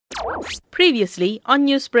Previously on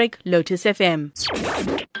Newsbreak, Lotus FM.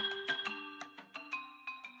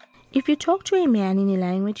 If you talk to a man in a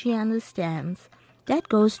language he understands, that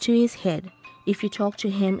goes to his head. If you talk to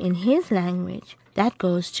him in his language, that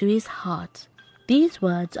goes to his heart. These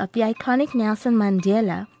words of the iconic Nelson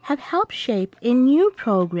Mandela have helped shape a new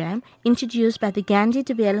program introduced by the Gandhi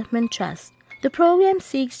Development Trust. The program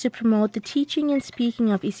seeks to promote the teaching and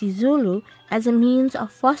speaking of isiZulu as a means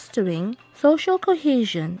of fostering social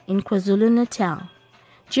cohesion in KwaZulu-Natal.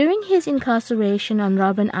 During his incarceration on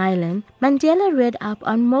Robben Island, Mandela read up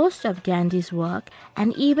on most of Gandhi's work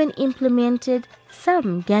and even implemented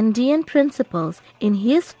some Gandhian principles in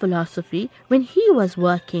his philosophy when he was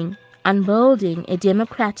working on building a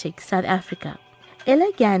democratic South Africa.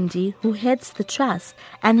 Ella Gandhi, who heads the trust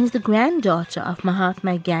and is the granddaughter of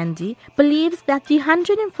Mahatma Gandhi, believes that the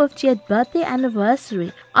 150th birthday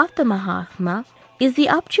anniversary of the Mahatma is the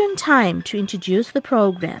opportune time to introduce the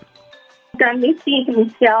program. Gandhi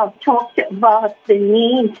himself talked about the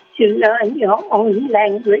need to learn your own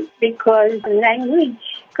language because language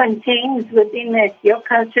contains within it your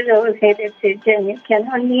cultural heritage, and you can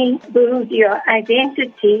only build your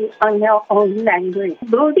identity on your own language.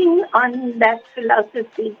 Building on that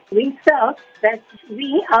philosophy, we felt that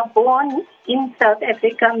we are born in South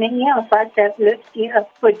Africa. Many of us have lived here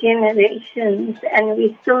for generations and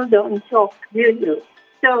we still don't talk Zulu.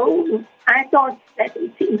 So I thought that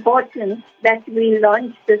it's important that we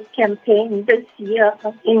launch this campaign this year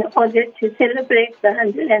in order to celebrate the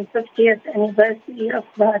 150th anniversary of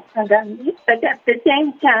Mahatma Gandhi, but at the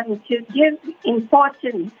same time to give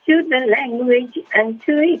importance to the language and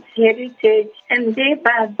to its heritage, and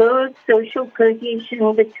thereby build social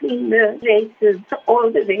cohesion between the races,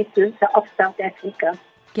 all the races of South Africa.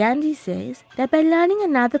 Gandhi says that by learning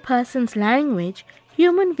another person's language,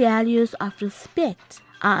 human values of respect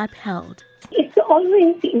are upheld. It's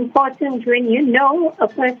always important when you know a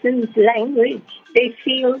person's language, they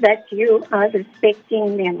feel that you are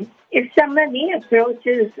respecting them. If somebody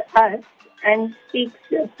approaches us and speaks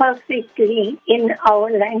perfectly in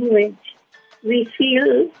our language, we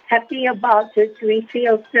feel happy about it, we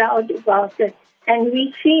feel proud about it, and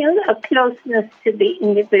we feel a closeness to the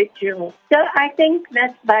individual. So I think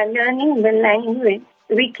that by learning the language,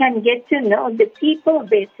 we can get to know the people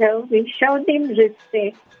better, we show them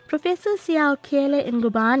respect. Professor Siaukele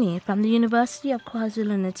Ngubane from the University of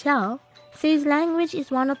KwaZulu-Natal says language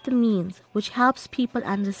is one of the means which helps people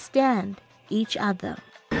understand each other.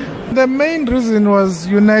 The main reason was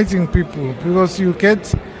uniting people, because you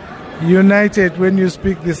get united when you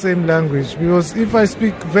speak the same language. Because if I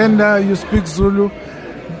speak Venda, you speak Zulu,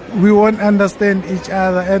 we won't understand each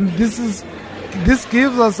other. And this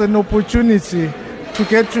gives us an opportunity to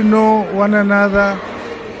get to know one another,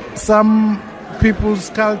 some people's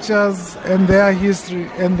cultures and their history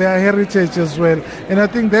and their heritage as well. And I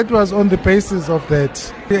think that was on the basis of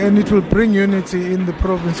that. And it will bring unity in the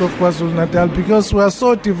province of KwaZulu-Natal, because we are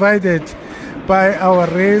so divided by our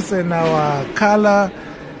race and our color.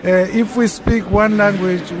 If we speak one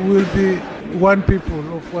language, we will be one people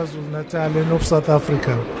of KwaZulu-Natal and of South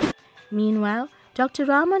Africa. Meanwhile, Dr.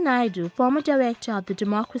 Rama Naidu, former director of the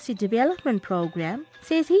Democracy Development Program,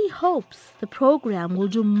 says he hopes the program will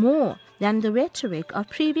do more than the rhetoric of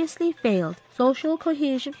previously failed social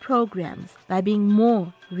cohesion programs by being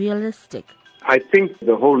more realistic. I think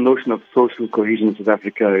the whole notion of social cohesion in South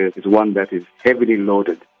Africa is one that is heavily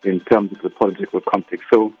loaded in terms of the political context.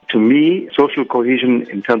 So to me, social cohesion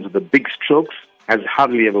in terms of the big strokes has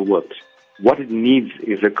hardly ever worked. What it needs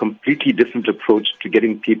is a completely different approach to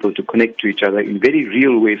getting people to connect to each other in very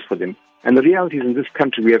real ways for them. And the reality is, in this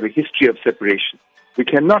country, we have a history of separation. We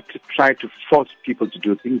cannot try to force people to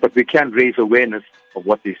do things, but we can raise awareness of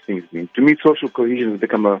what these things mean. To me, social cohesion has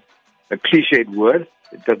become a cliched word.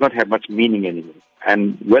 It does not have much meaning anymore.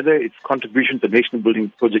 And whether its contribution to the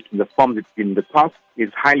nation-building project in the form it's been in the past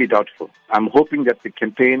is highly doubtful. I'm hoping that the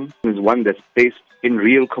campaign is one that's based in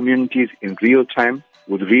real communities, in real time,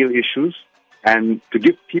 with real issues, and to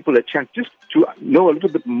give people a chance just to know a little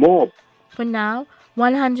bit more. For now,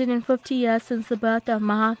 150 years since the birth of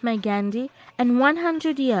Mahatma Gandhi and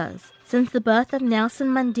 100 years since the birth of Nelson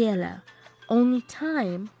Mandela, only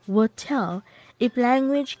time will tell if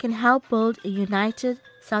language can help build a united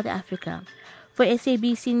South Africa. For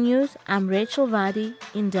SABC News, I'm Rachel Vadi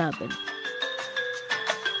in Durban.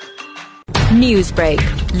 Newsbreak,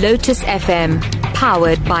 Lotus FM,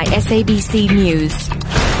 powered by SABC News.